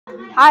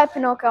Hi,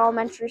 Pinoca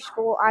Elementary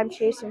School. I'm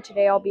Chase, and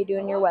today I'll be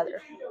doing your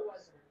weather.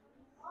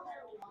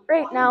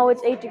 Right now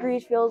it's 8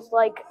 degrees, feels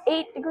like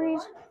 8 degrees.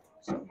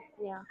 So,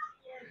 yeah.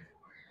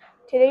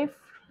 Today,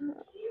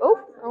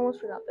 I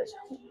almost forgot this.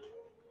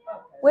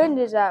 Wind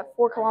is at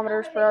 4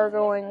 kilometers per hour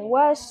going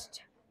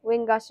west.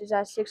 Wind gust is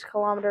at 6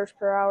 kilometers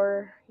per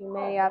hour.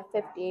 Humidity at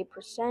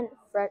 58%.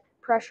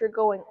 Pressure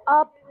going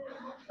up.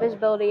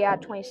 Visibility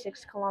at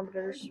 26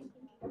 kilometers.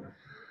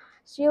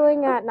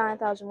 Ceiling at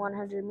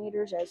 9,100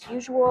 meters as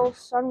usual.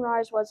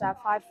 Sunrise was at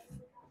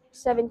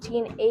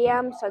 5:17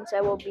 a.m.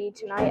 Sunset will be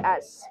tonight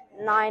at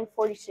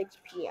 9:46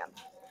 p.m.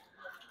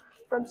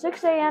 From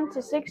 6 a.m.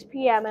 to 6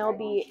 p.m. it will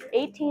be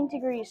 18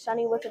 degrees,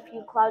 sunny with a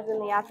few clouds in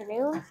the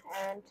afternoon.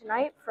 And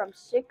tonight from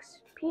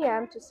 6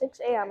 p.m. to 6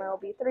 a.m. it will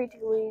be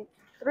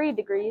 3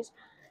 degrees,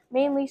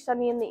 mainly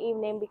sunny in the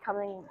evening,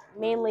 becoming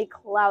mainly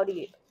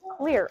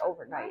clear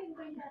overnight.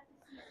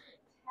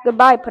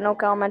 Goodbye,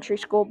 Pinoca Elementary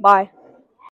School. Bye.